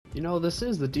You know, this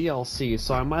is the DLC,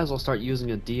 so I might as well start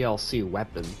using a DLC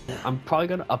weapon. I'm probably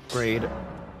gonna upgrade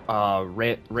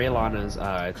Raylana's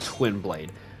Twin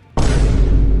Blade.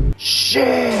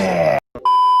 Shit!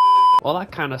 Well,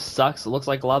 that kind of sucks. It looks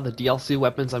like a lot of the DLC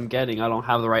weapons I'm getting I don't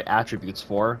have the right attributes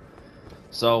for.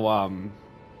 So,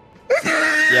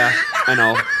 yeah, I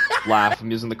know. Laugh.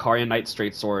 I'm using the Karya Knight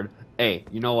Straight Sword. Hey,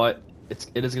 you know what? It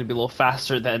is gonna be a little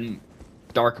faster than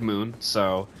Dark Moon,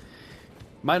 so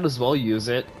might as well use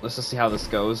it. Let's just see how this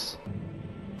goes.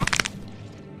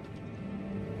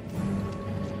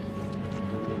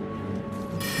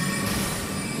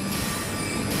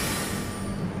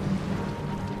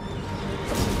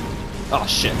 Oh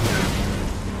shit.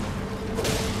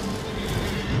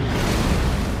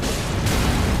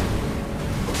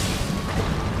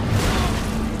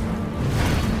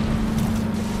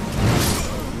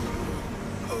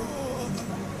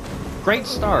 Great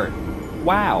start.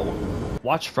 Wow.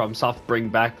 Watch FromSoft bring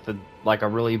back the a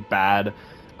really bad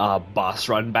boss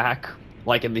run back,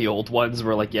 like in the old ones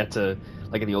where you had to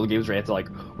in the old games where you had to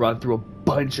run through a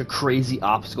bunch of crazy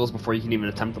obstacles before you can even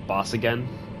attempt the boss again.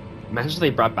 Imagine if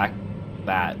they brought back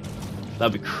that.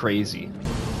 That'd be crazy.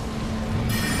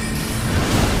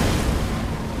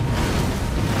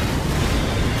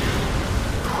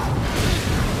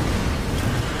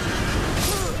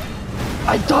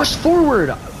 I dodged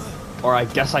forward! Or I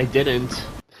guess I didn't.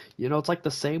 You know, it's like the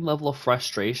same level of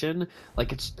frustration.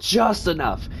 Like, it's just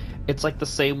enough. It's like the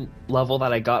same level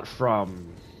that I got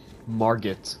from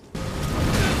Margit.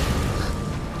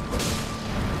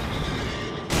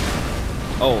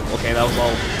 Oh, okay, that was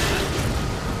all...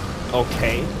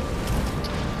 Okay.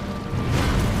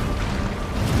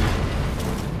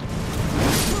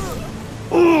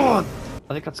 Ugh!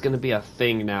 I think that's gonna be a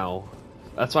thing now.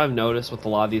 That's what I've noticed with a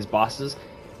lot of these bosses.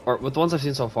 Or with the ones I've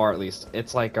seen so far, at least.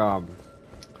 It's like,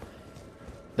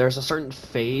 there's a certain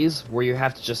phase where you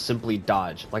have to just simply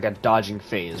dodge. Like a dodging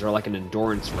phase, or like an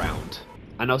endurance round.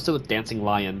 I noticed it with Dancing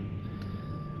Lion.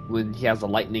 When he has the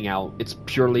lightning out, it's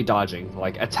purely dodging.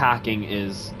 Like, attacking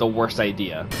is the worst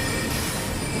idea.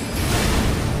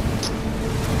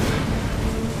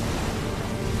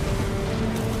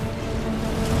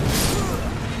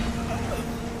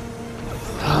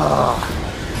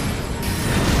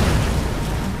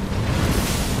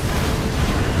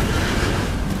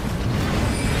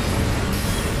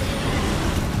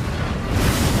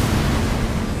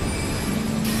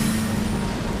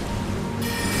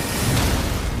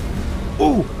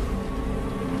 Ooh!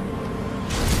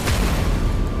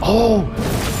 Oh!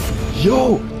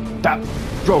 Yo! That...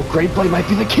 Bro, Great Blade might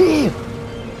be the key!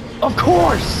 Of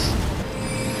course!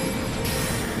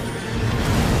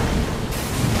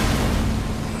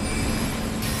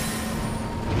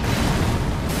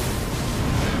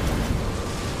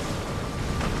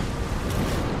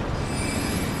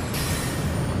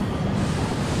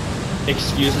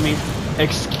 Excuse me?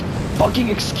 Fucking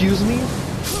excuse me?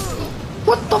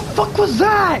 What the fuck was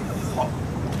that?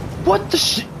 What the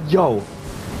shit? Yo.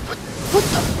 What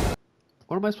the?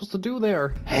 What am I supposed to do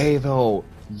there? Hey, though.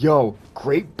 Yo.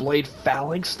 Great Blade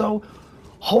Phalanx, though?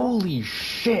 Holy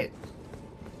shit.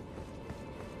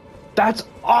 That's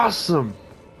awesome.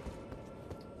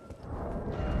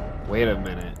 Wait a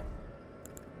minute.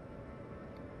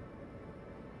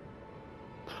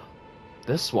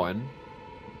 This one.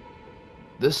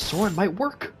 This sword might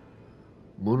work.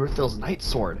 Moonrathil's Night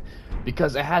Sword,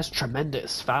 because it has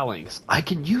tremendous phalanx. I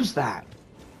can use that.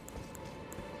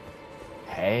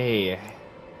 Hey,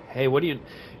 what do you,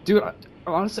 dude?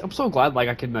 Honestly, I'm so glad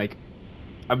I can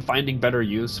I'm finding better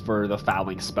use for the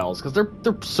phalanx spells because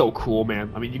they're so cool,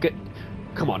 man. I mean, you get,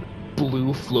 come on,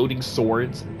 blue floating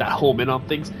swords that home in on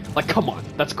things. Like, come on,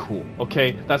 that's cool.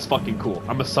 Okay, that's fucking cool.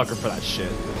 I'm a sucker for that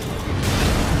shit.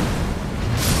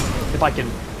 If I can.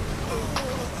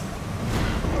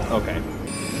 Okay.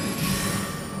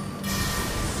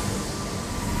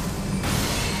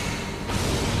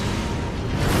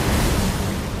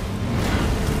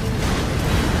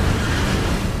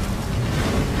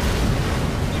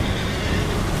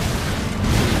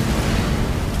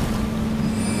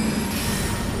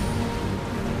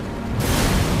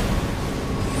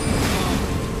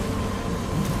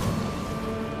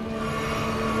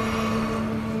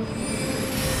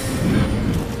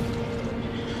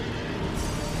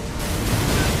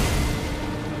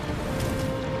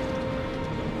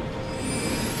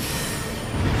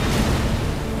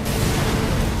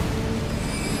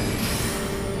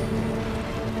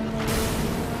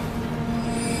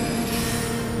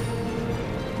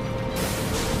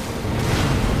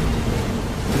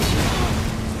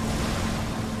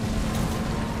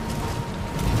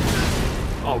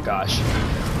 Oh gosh.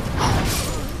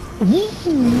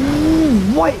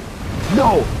 What?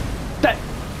 No!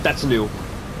 That's new.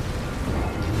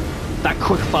 That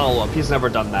quick follow-up, he's never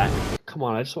done that. Come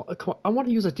on, I want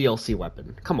to use a DLC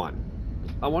weapon. Come on.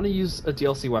 I want to use a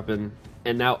DLC weapon,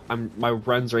 and now my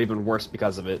runs are even worse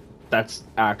because of it. That's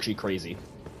actually crazy.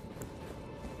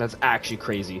 That's actually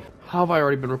crazy. How have I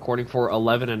already been recording for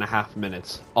 11.5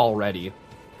 minutes already?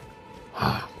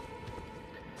 I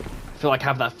feel like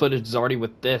half that footage is already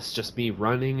with this, just me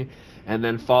running and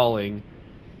then falling.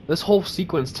 This whole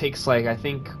sequence takes, like, I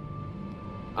think,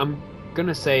 I'm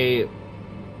gonna say,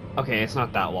 okay, it's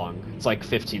not that long. It's like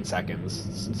 15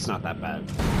 seconds. It's not that bad.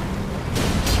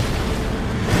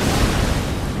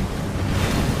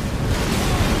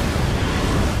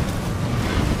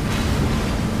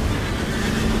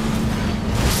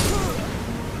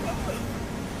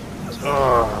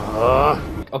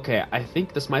 Okay, I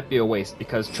think this might be a waste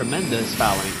because tremendous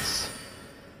phalanx.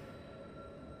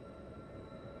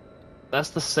 That's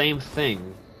the same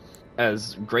thing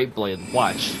as Great Blade.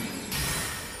 Watch.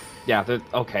 Yeah,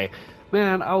 okay.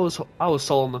 Man, I was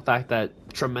sold on the fact that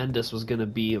tremendous was gonna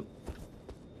be an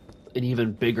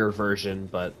even bigger version,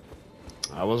 but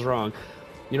I was wrong.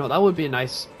 You know, that would be a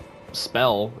nice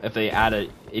spell if they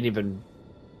added an even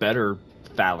better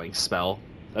phalanx spell.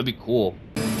 That'd be cool.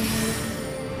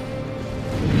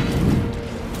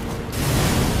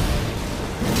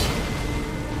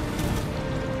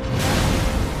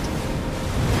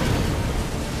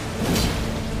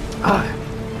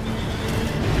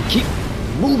 Keep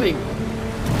moving.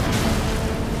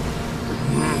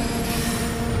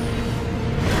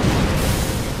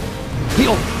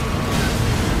 Heal.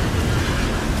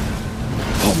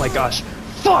 Oh my gosh.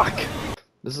 Fuck.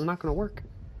 This is not gonna work.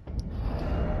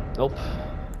 Nope.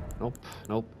 Nope.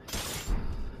 Nope.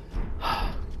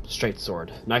 Straight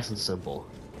sword. Nice and simple.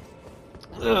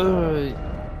 I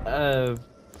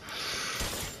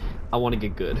want to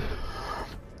get good.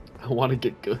 I want to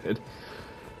get good.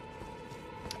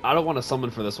 I don't want to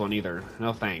summon for this one either.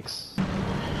 No thanks.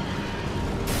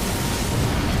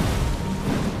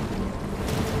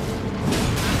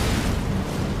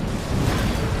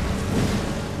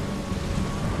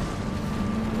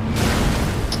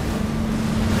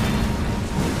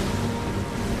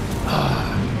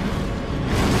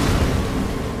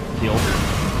 Heal.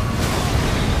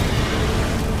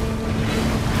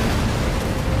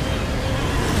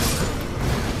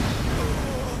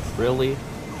 Really?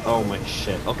 Oh my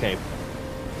shit. Okay.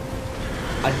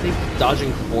 I think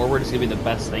dodging forward is gonna be the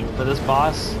best thing for this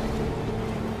boss.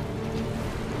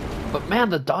 But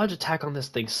man, the dodge attack on this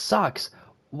thing sucks.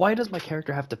 Why does my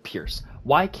character have to pierce?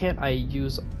 Why can't I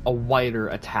use a wider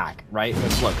attack, right?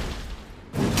 Look.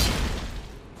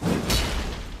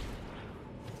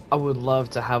 I would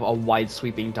love to have a wide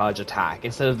sweeping dodge attack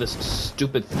instead of this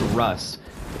stupid thrust.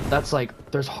 That's like,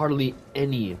 there's hardly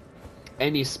any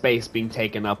space being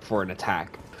taken up for an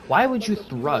attack. Why would you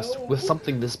thrust with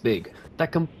something this big?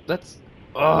 That's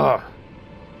ugh.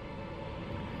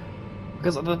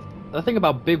 Because the thing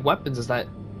about big weapons is that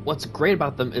what's great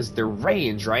about them is their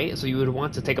range, right? So you would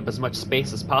want to take up as much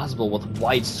space as possible with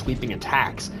wide sweeping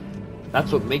attacks.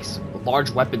 That's what makes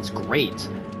large weapons great.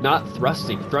 Not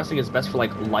thrusting. Thrusting is best for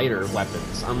like lighter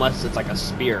weapons, unless it's like a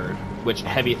spear, which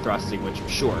heavy thrusting, which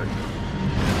sure.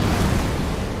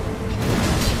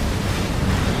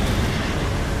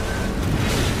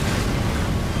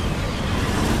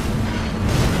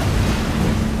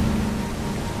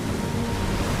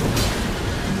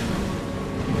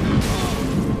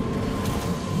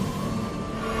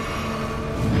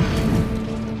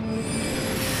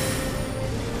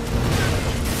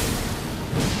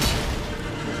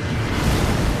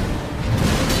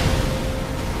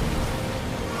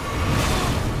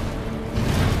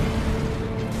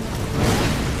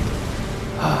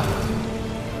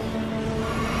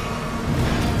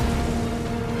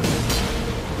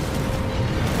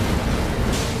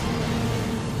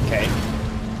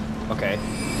 Okay.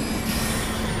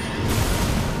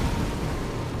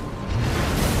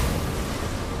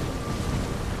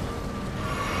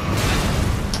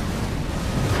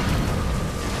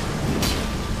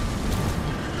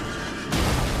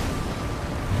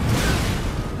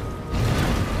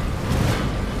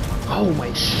 Oh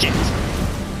my shit.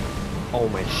 Oh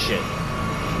my shit.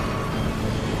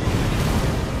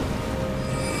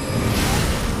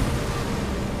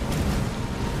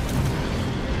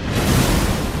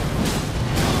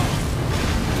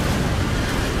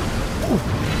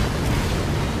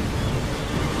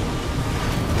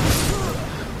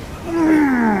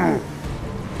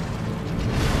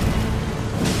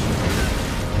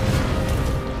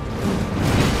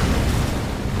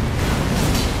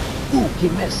 He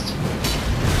missed.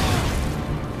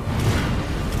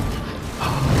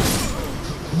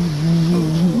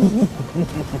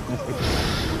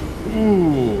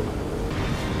 Ooh.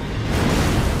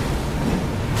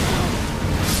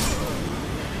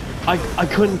 I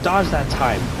couldn't dodge that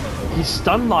time. He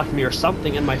stun locked me or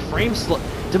something, and my frame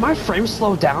Did my frame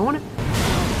slow down?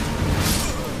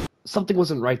 Something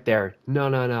wasn't right there.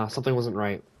 No. Something wasn't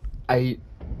right. It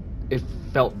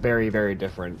felt very, very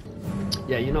different.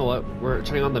 Yeah, you know what? We're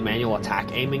turning on the manual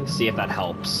attack aiming to see if that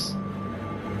helps.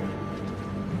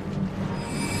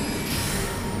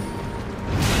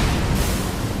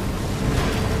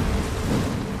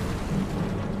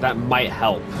 That might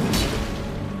help.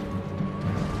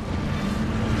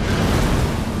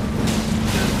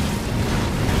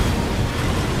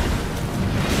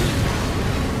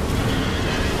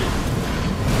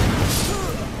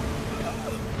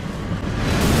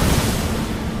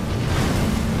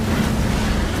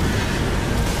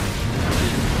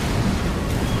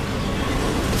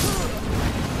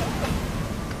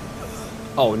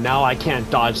 Oh, now I can't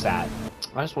dodge that.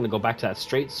 I just want to go back to that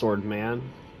straight sword, man.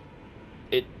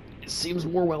 It seems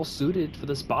more well suited for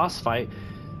this boss fight.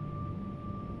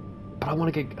 But I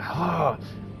want to get...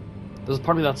 There's a part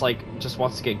of me that's like, just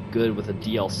wants to get good with a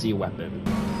DLC weapon.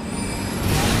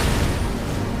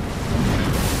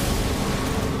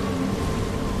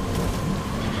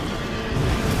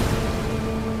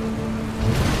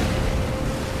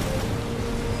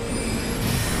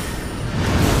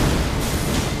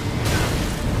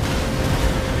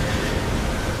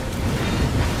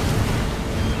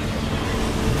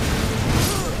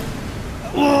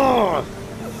 Ugh!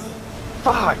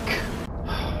 Fuck!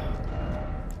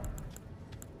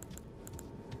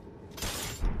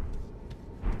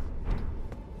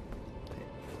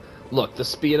 Look, the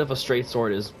speed of a straight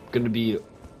sword is gonna be...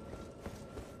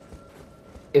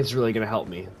 It's really gonna help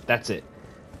me. That's it.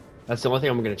 That's the only thing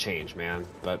I'm gonna change, man.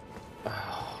 But...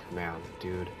 Oh, man,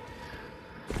 dude.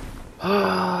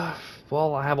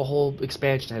 Well, I have a whole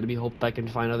expansion ahead of me. Hope I can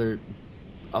find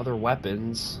other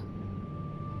weapons.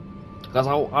 Because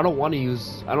I don't want to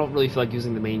use... I don't really feel like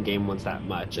using the main game ones that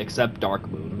much, except Dark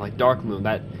Moon. Like, Dark Moon,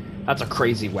 that's a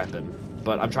crazy weapon.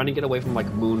 But I'm trying to get away from, like,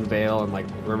 Moon Veil and, like,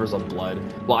 Rivers of Blood.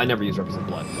 Well, I never use Rivers of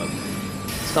Blood, but...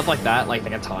 Stuff like that, like the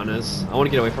katanas. I want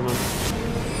to get away from them.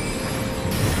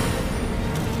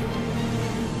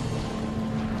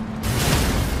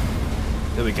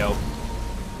 There we go.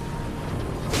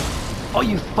 Oh,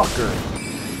 you fucker!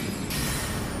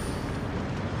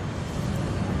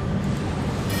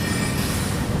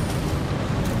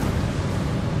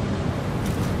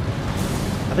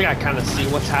 I think I kind of see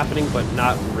what's happening, but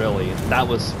not really. That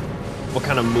was... What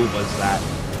kind of move was that?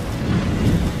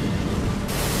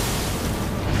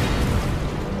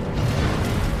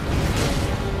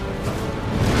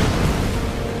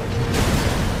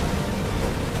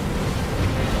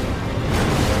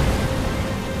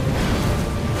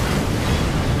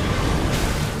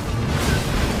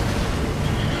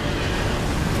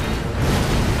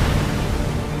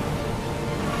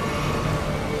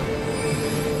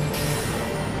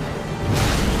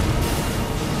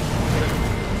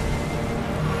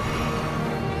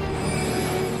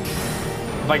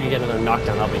 If I can get another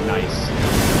knockdown, that'll be nice.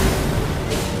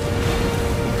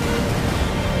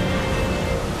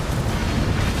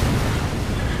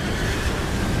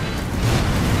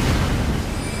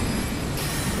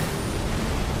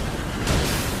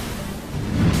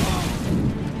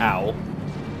 Ow.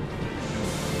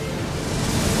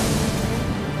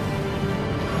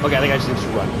 Okay, I think I just need to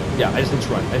run. Yeah, I just need to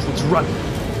run. I just need to run.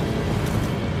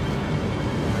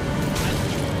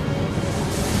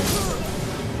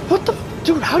 What the...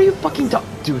 Dude, how do you fucking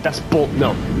Dude, that's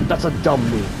no. That's a dumb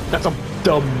move. That's a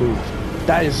dumb move.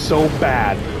 That is so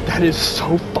bad. That is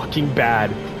so fucking bad.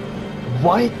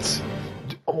 What?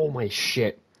 Oh my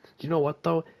shit. You know what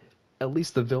though? At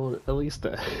least the villain, at least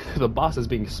the boss is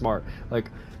being smart. Like,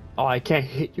 oh, I can't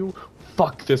hit you?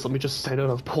 Fuck this. Let me just send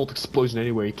out a bolt explosion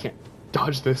anyway. You can't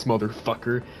dodge this,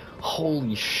 motherfucker.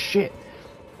 Holy shit.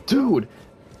 Dude.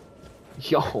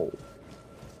 Yo.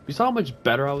 You saw how much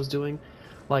better I was doing?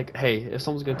 Like, hey, if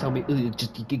someone's gonna tell me,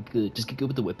 just get good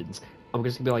with the weapons, I'm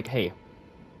just gonna be like, hey,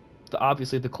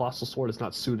 obviously the Colossal Sword is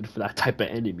not suited for that type of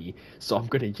enemy, so I'm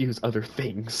gonna use other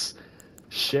things.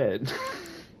 Shit.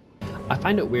 I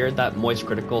find it weird that Moist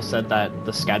Critical said that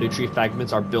the Scadu Tree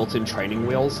fragments are built-in training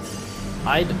wheels.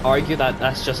 I'd argue that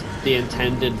that's just the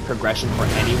intended progression for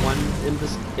anyone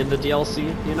in the DLC,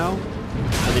 you know?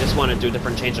 And they just want to do a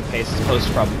different change of pace as opposed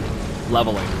from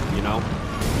leveling, you know?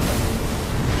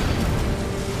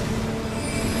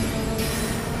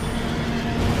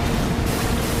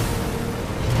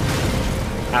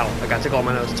 Ow, I got tickle on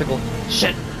my nose. Tickle.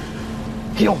 Shit!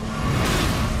 Heal!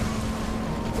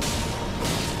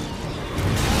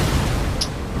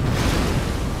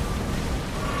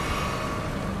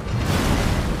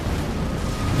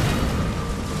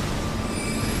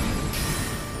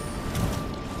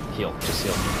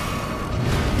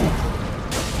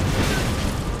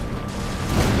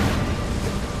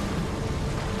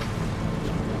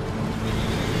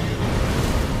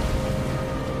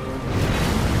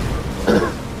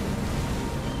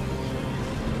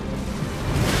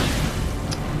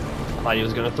 Thought he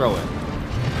was gonna throw it.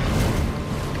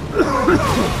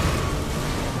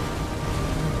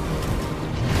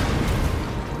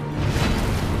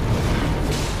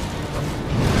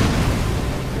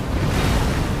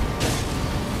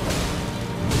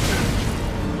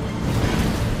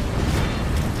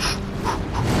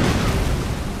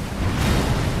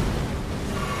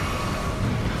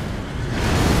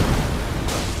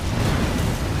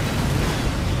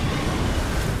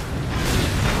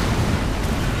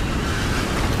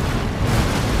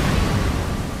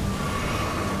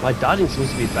 My dodging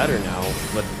seems to be better now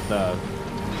with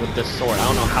this sword. I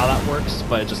don't know how that works,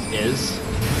 but it just is.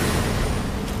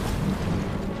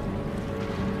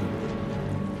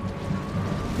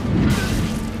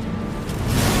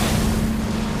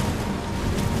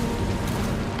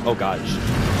 Oh gosh.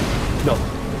 No.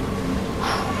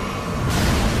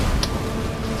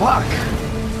 Fuck!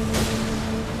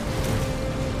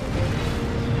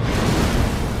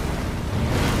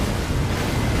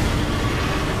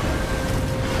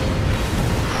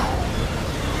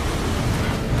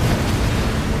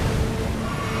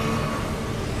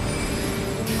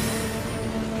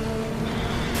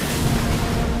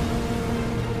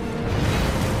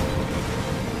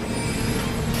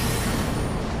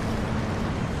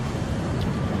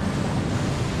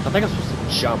 I think I'm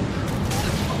supposed to jump.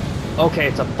 Okay,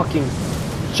 it's a fucking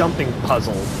jumping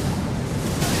puzzle.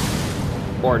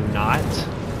 Or not.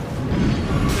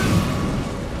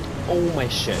 Oh my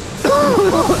shit.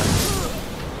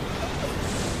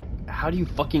 How do you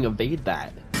fucking evade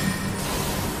that?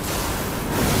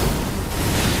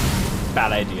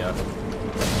 Bad idea.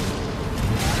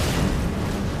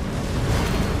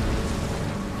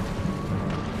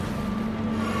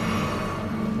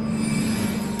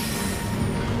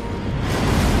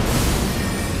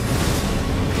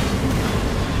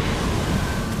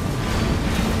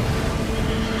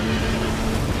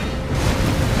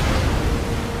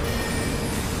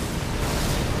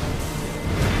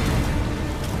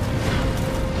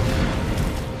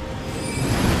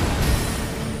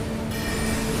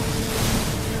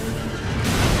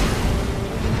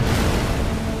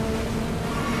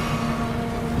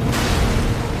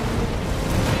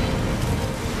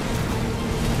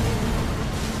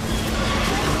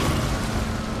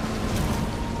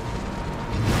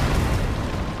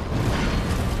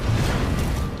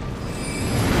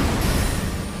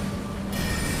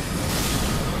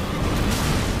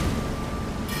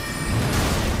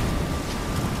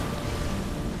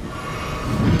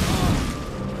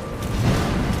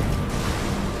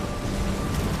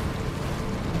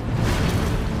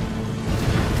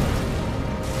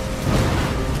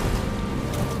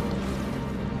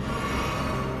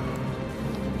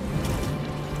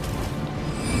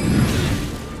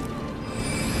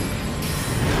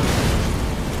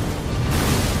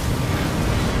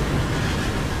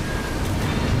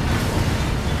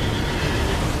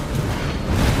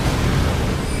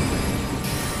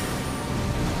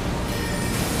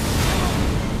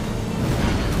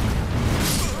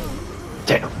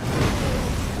 Damn.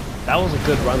 That was a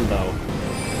good run, though.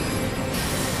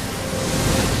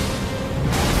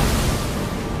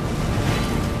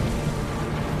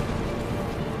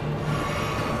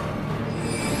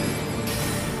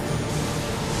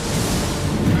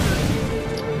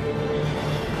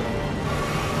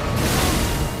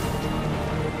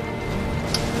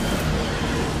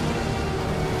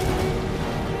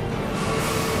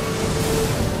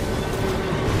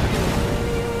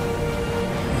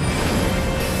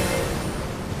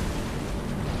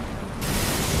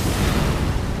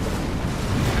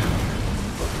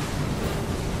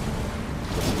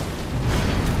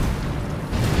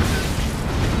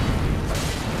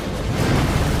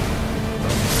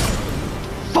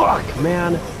 Fuck,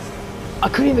 man. I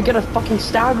couldn't even get a fucking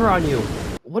stagger on you.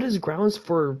 What is grounds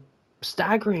for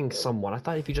staggering someone? I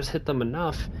thought if you just hit them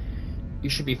enough, you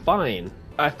should be fine.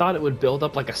 I thought it would build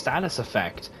up like a status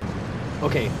effect.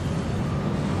 Okay.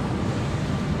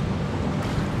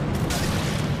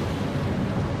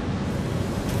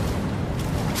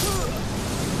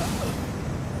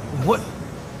 What?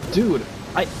 Dude,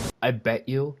 I bet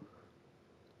you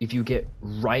if you get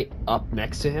right up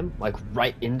next to him, like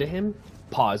right into him,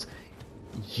 pause,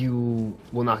 you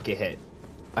will not get hit.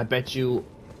 I bet you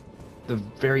the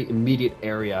very immediate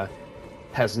area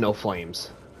has no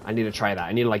flames. I need to try that.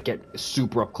 I need to like get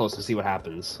super up close to see what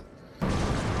happens.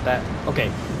 That,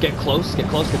 okay, get close, get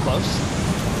close, get close.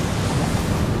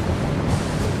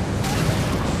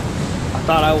 I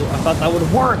thought that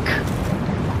would work.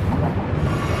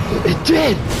 It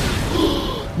did!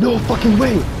 No fucking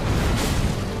way!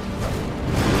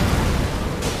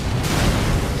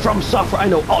 From Software, I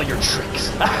know all your tricks.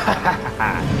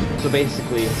 So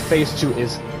basically, phase 2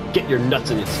 is get your nuts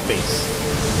in its face.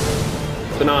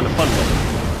 But not in a fun way.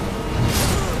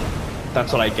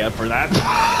 That's what I get for that.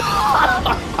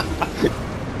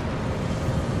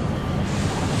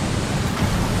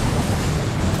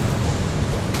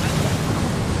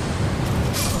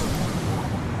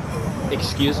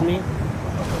 Excuse me?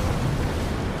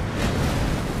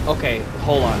 Okay,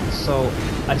 hold on. So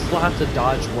I still have to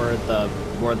dodge where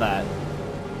that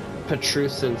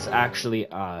Petruscence actually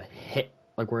hit,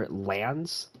 like where it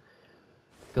lands,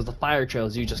 because the fire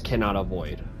trails you just cannot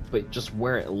avoid, but just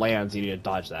where it lands you need to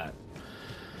dodge that.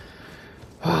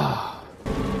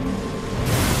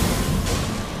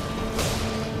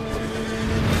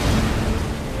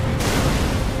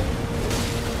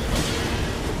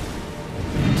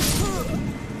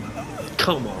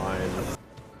 Come on.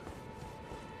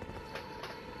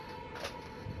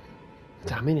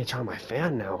 I'm gonna try my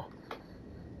fan now.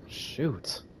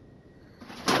 Shoot.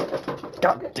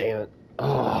 God damn it.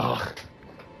 Ugh.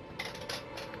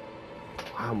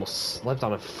 I almost slept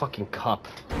on a fucking cup.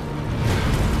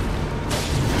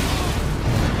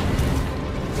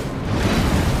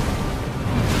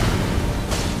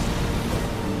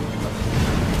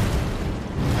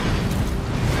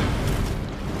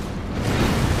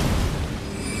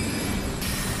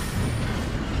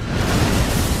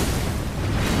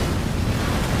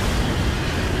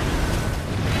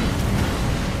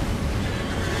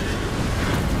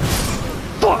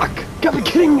 Fuck! Gotta be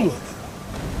kidding me!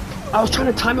 I was trying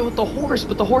to time it with the horse,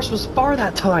 but the horse was far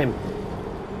that time!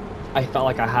 I felt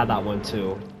like I had that one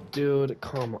too. Dude,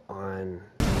 come on.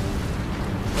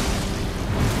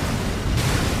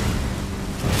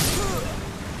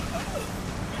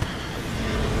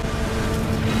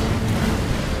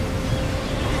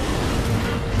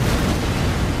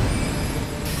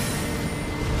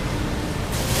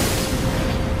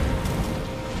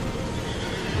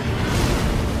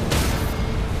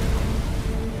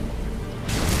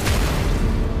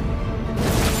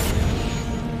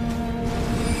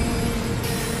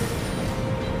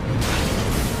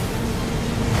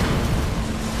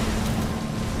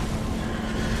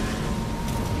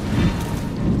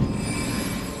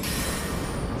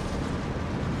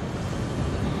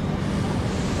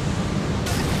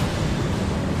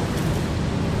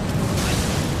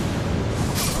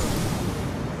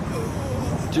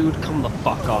 Dude, come the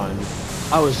fuck on.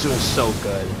 I was doing so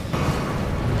good.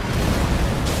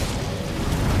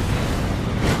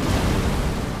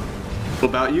 What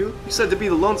about you? You said to be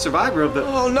the lone survivor of the—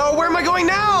 Oh no, where am I going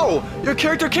now? Your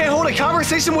character can't hold a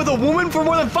conversation with a woman for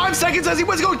more than 5 seconds as he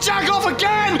wants to go jack off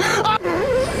again!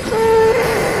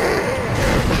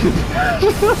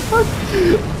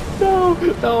 No,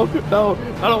 no, no.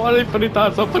 I don't want any funny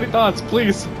thoughts. No funny thoughts,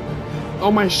 please.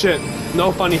 Oh my shit.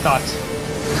 No funny thoughts.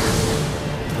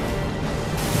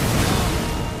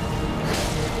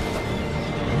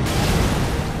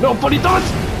 No funny thoughts!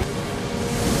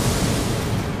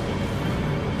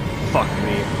 Fuck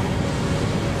me.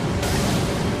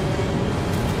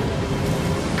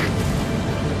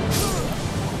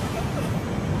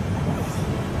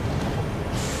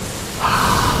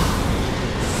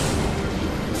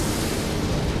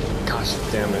 Gosh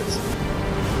damn it.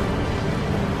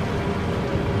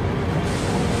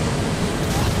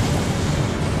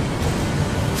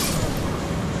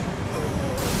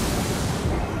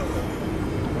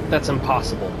 That's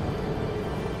impossible.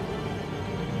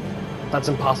 That's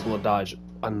impossible to dodge.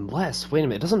 Unless, wait a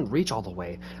minute, it doesn't reach all the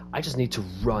way. I just need to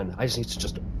run. I just need to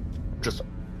just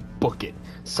book it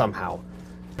somehow.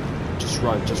 Just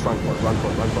run for it, run for it, run for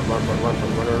it, run for it, run for it, run for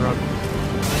it, run, run.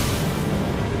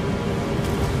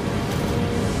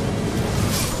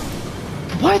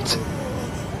 What?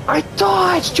 I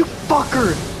dodged, you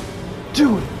fucker!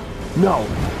 Dude, no.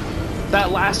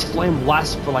 That last flame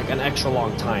lasts for like an extra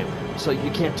long time. So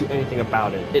you can't do anything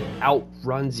about it. It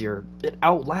outlasts your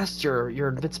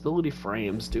invincibility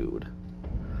frames, dude.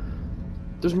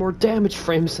 There's more damage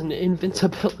frames than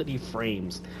invincibility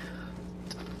frames.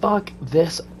 Fuck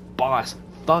this boss.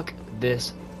 Fuck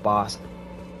this boss.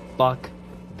 Fuck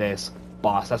this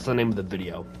boss. That's the name of the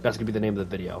video. That's gonna be the name of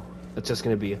the video. It's just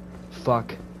gonna be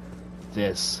fuck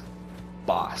this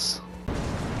boss.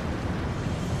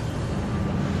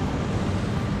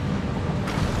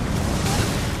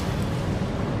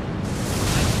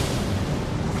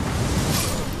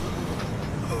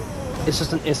 It's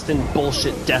just an instant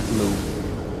bullshit death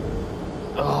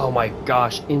move. Oh my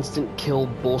gosh, instant kill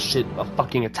bullshit, a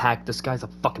fucking attack. This guy's a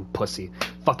fucking pussy.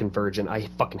 Fucking virgin. I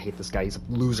fucking hate this guy. He's a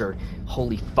loser.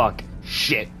 Holy fuck.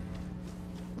 Shit.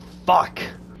 Fuck.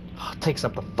 Takes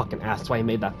up the fucking ass. That's why he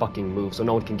made that fucking move, so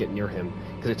no one can get near him.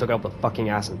 because he took out the fucking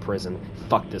ass in prison.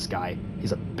 Fuck this guy.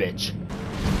 He's a bitch.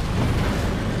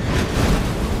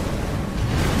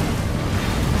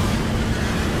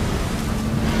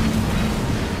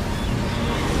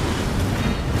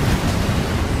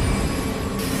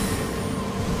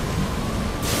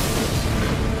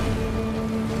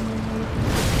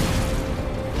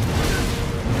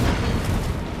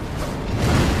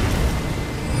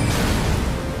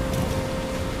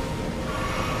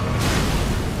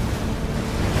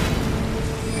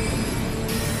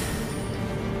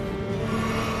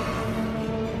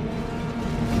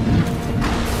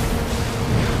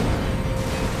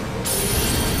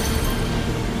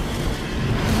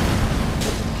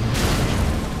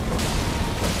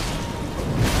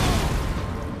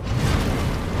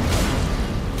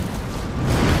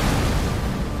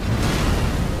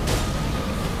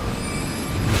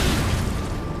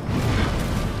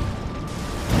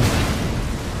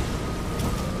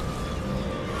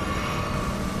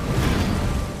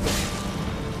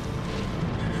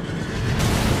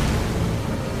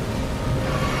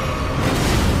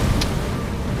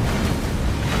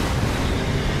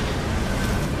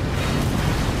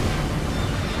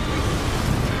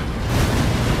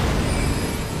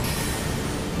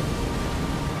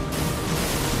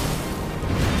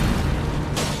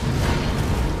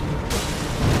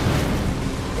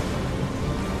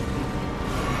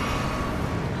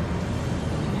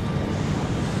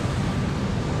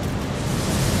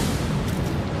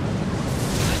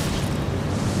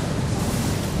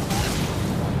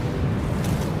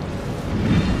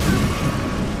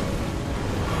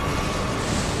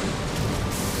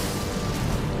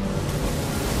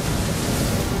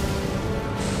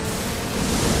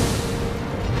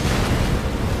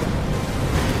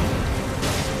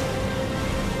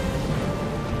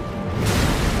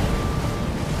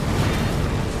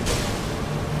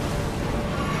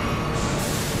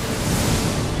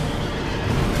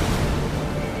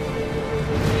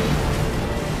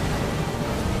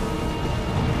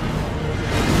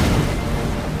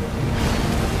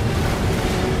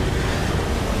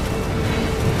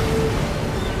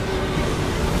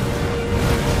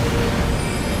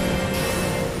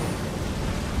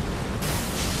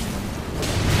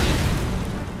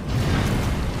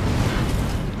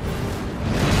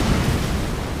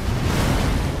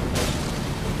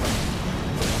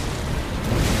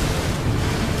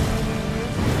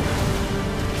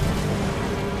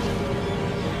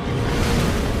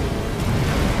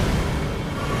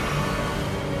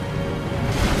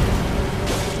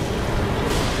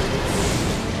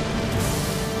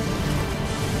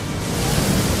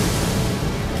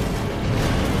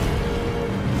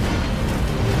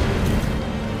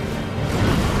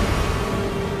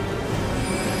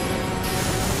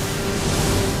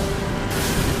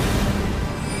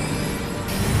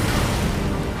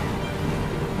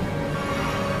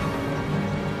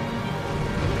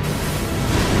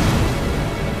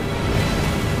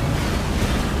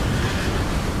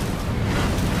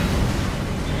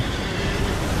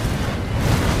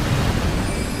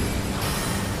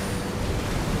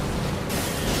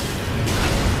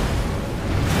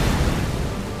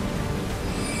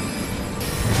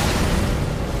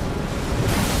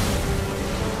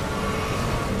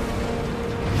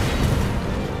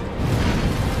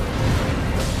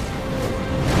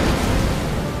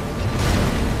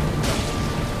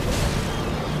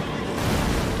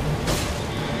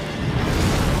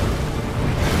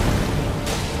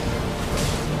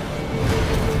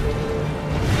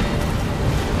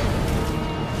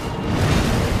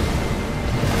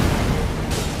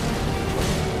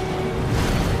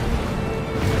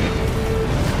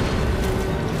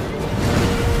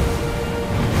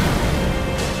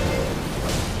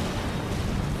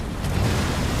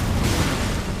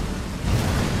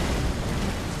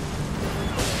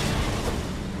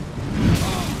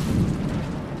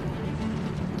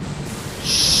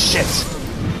 Shit!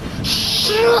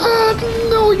 Shit!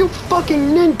 No, you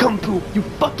fucking nincompoop! You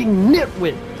fucking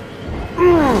nitwit!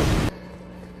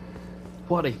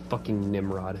 What a fucking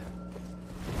Nimrod.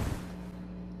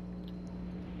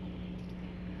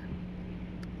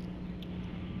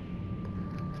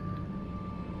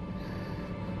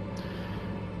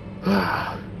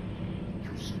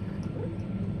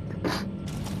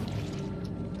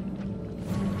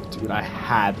 Dude, I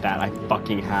had that. I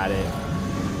fucking had it.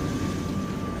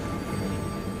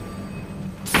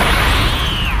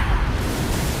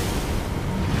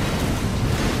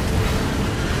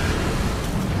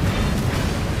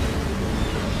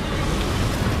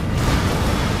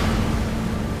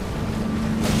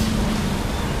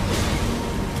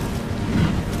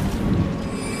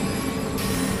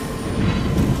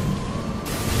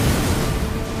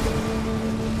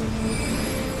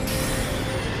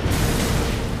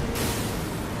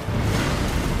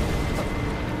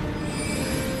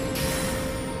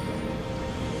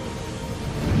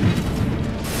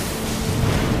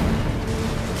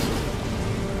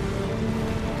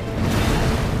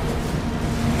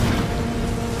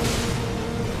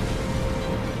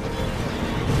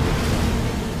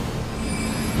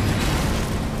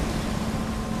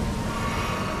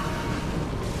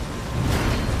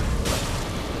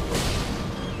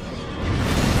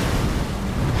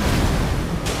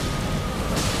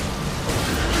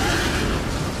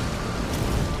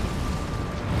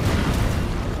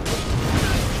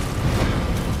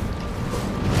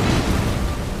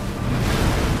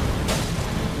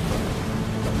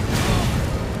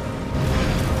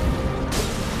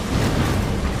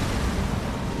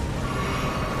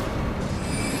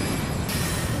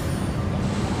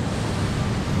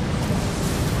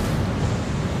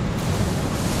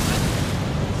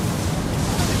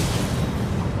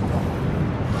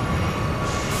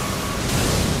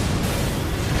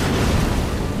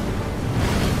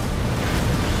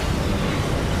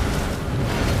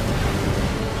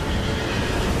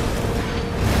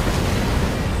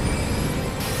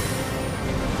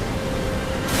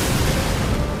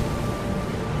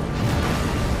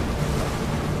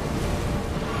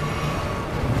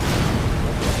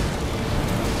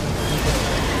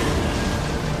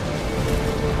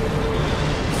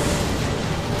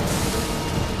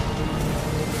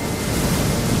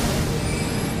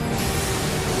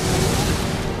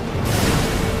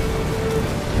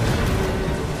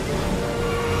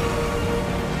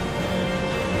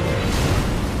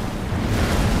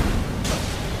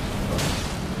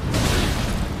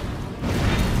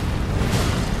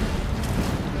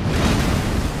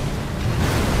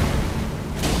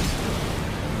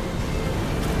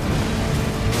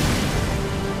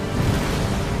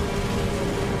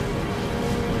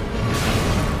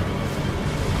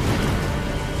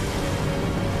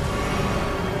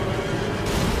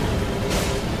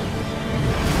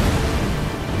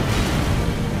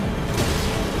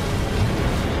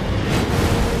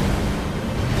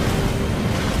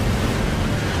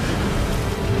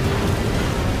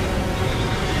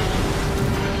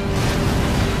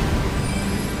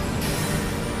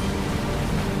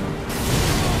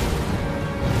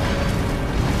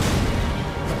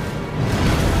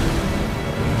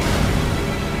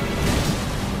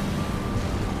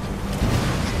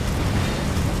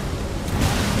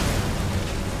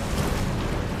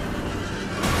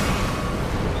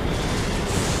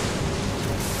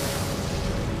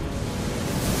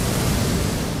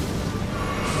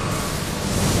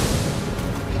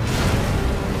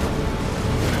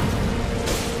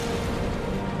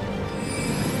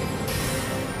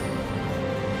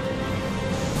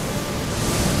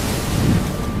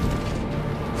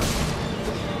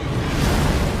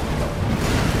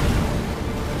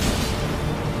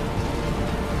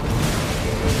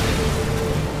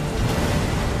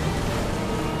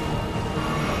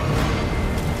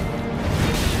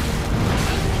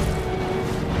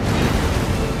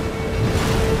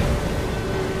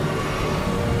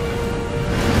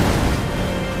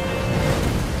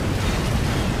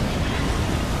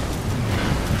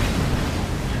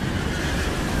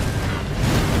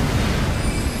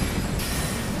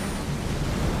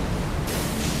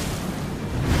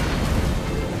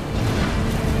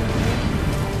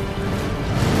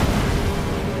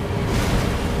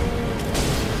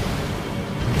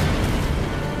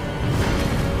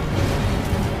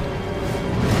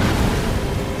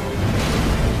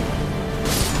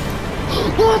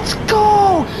 Let's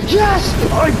go!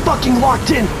 Yes! I'm fucking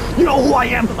locked in! You know who I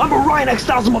am? I'm Orion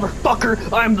X-1000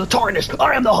 motherfucker! I am the Tarnished!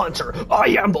 I am the Hunter!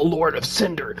 I am the Lord of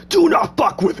Cinder! Do not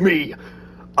fuck with me!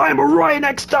 I am Orion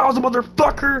X-1000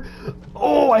 motherfucker!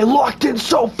 Oh, I locked in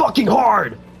so fucking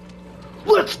hard!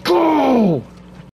 Let's go!